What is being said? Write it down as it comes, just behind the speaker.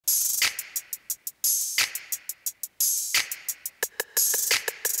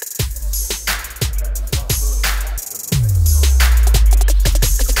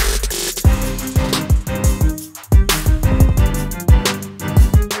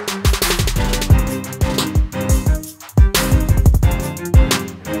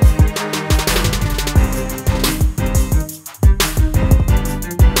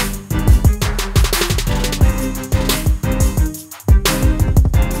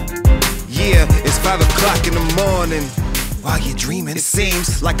Yeah, it's 5 o'clock in the morning. While you're dreaming, it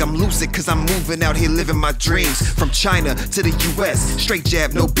seems like I'm lucid, cause I'm moving out here living my dreams. From China to the US, straight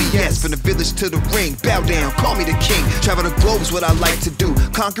jab, no BS. From the village to the ring, bow down, call me the king. Travel the globe's what I like to do,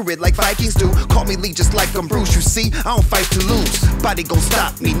 conquer it like Vikings do. Call me Leech just like I'm Bruce, you see, I don't fight to lose. Body gon'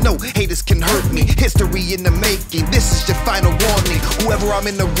 stop me, no haters can hurt me. History in the making, this is your final warning. Whoever I'm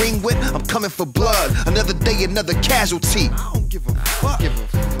in the ring with, I'm coming for blood. Another day, another casualty. I don't give a fuck.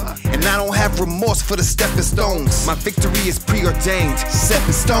 And I don't have remorse for the stepping stones. My victory is preordained, set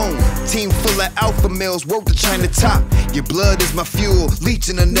in stone. Team full of alpha males, worth to China top. Your blood is my fuel,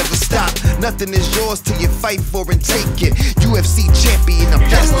 leeching will never stop. Nothing is yours till you fight for and take it. UFC champion, I'm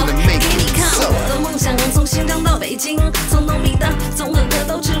destined to make it. 我的梦想从新疆到北京，从农民到综合格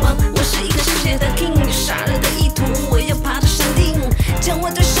斗之王。我是一个嗜血的 king， 杀人的意图，我要爬到山顶，将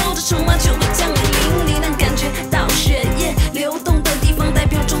我对手的筹码就会降临。你能感觉到血液流动的地方，代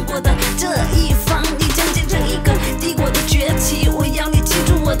表中国的这一方，你将见证一个帝国的崛起。我要你记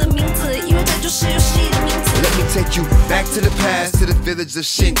住我的名字，因为这就是游戏的名字。Let me take you back to the past, to the village of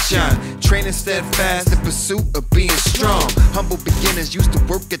Xinjiang. Training steadfast in pursuit of being strong. Humble beginners used to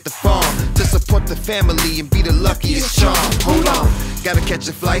work at the farm to support the family and be the luckiest charm. Hold on, gotta catch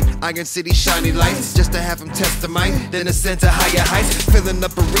a flight, Iron City shiny lights, just to have them test the mic, then ascend to higher heights. Filling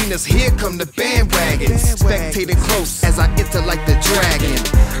up arenas, here come the bandwagons. Spectating close as I enter like the dragon.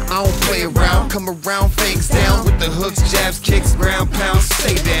 I don't play around, come around, fangs down with the hooks, jabs, kicks, ground pounds,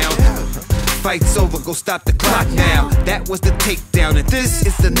 stay down. Fight's over, go stop the clock now. That was the takedown, and this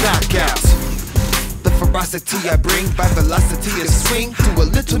is the knockout. The ferocity I bring by velocity of swing to a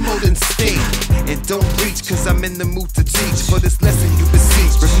little more than sting. And don't reach, cause I'm in the mood to teach. For this lesson you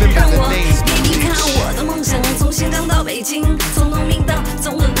beseech, remember the names. 让我给你看我的梦想，从新疆到北京，从农民到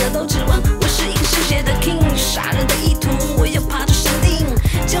综